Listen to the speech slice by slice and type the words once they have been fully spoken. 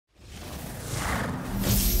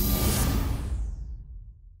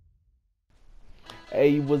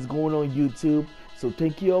Hey, what's going on YouTube? So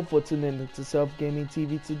thank you all for tuning in to Self Gaming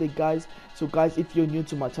TV today, guys. So guys, if you're new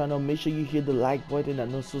to my channel, make sure you hit the like button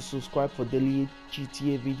and also subscribe for daily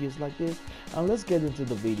GTA videos like this. And let's get into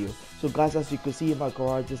the video. So guys, as you can see in my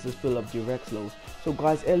garage, this is full of direct loads. So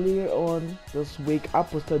guys, earlier on this week I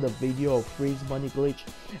posted a video of freeze money glitch,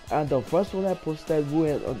 and the first one I posted, we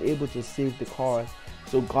were unable to save the car.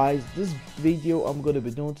 So guys, this video I'm going to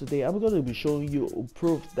be doing today, I'm going to be showing you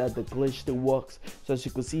proof that the glitch still works. So as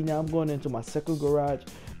you can see now, I'm going into my second garage.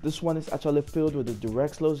 This one is actually filled with the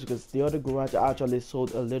direct loads because the other garage I actually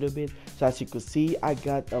sold a little bit. So as you can see, I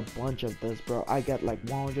got a bunch of this, bro. I got like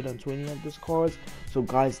 120 of these cars. So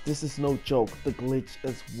guys, this is no joke. The glitch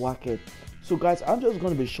is wicked. So guys, I'm just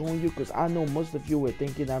going to be showing you because I know most of you were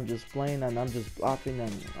thinking I'm just playing and I'm just bluffing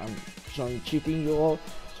and I'm showing cheating you all.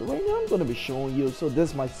 So right now I'm going to be showing you. So this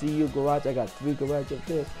is my CU garage. I got 3 garages of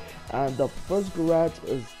this, and the first garage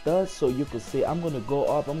is this. So you can see I'm going to go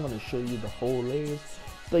up, I'm going to show you the whole layers.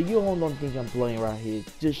 So you all don't think I'm playing right here.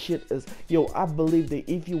 This shit is, yo, I believe that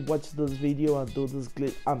if you watch this video and do this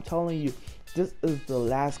glitch, I'm telling you, this is the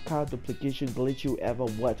last car duplication glitch you ever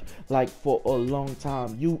watch, like for a long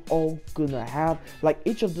time. You all gonna have like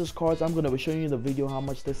each of these cars. I'm gonna be showing you the video how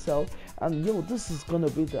much they sell, and yo, this is gonna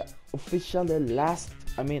be the officially last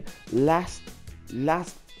what am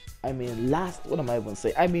I even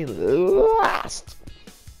saying?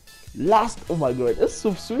 Last, oh my god, it's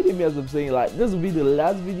so sweet in me as I'm saying, like this will be the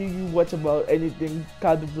last video you watch about anything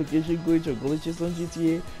car duplication glitch or glitches on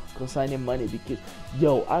GTA concerning money, because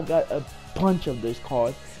yo, I got a bunch of those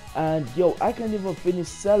cars, and yo, I can't even finish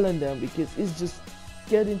selling them because it's just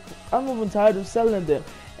I'm even tired of selling them,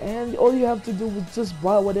 and all you have to do is just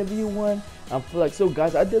buy whatever you want and feel like. So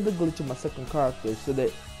guys, I did the glitch to my second character so that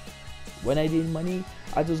when I need money,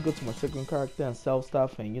 I just go to my second character and sell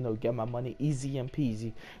stuff and, you know, get my money easy and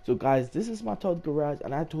peasy. So guys, this is my third garage,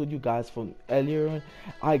 and I told you guys from earlier on,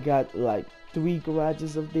 I got like 3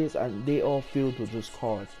 garages of this and they all filled with those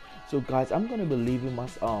cars. So guys, I'm gonna be leaving my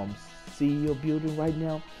CEO building right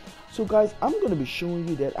now. So guys, I'm gonna be showing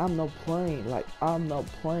you that I'm not playing.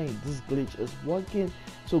 This glitch is working.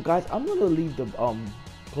 So guys, I'm gonna leave the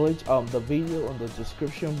the video on the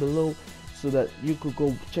description below, so that you could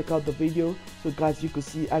go check out the video. So guys, you can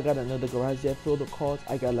see I got another garage there filled with cars.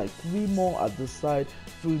 I got like 3 more at this side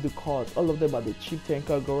filled with cars. All of them are the cheap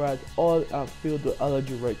tanker garage. All are filled with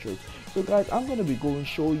allergy retros. So guys, I'm gonna be going to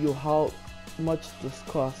show you how much this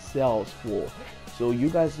car sells for, so you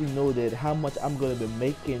guys will know that how much I'm gonna be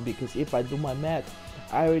making, because if I do my math,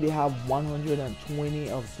 I already have 120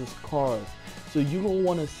 of these cars. So you gonna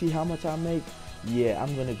want to see how much I make. Yeah,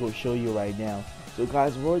 I'm gonna go show you right now. So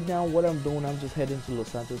guys, right now what I'm doing, I'm just heading to Los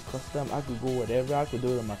Santos Custom. I could go whatever, I could do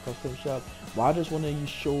it in my custom shop, but I just want to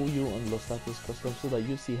show you on Los Santos Custom so that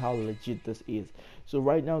you see how legit this is. So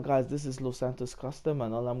right now guys, this is Los Santos Custom,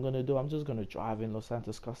 and all I'm gonna do, I'm just gonna drive in Los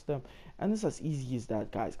Santos Custom, and it's as easy as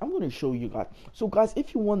that, guys. I'm gonna show you guys. So guys,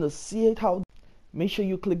 if you want to see it how, make sure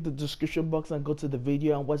you click the description box and go to the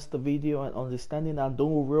video and watch the video and understanding, and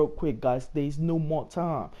don't real quick guys, there's no more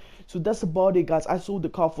time. So that's about it guys. I sold the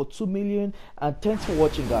car for 2 million, and thanks for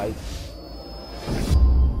watching guys.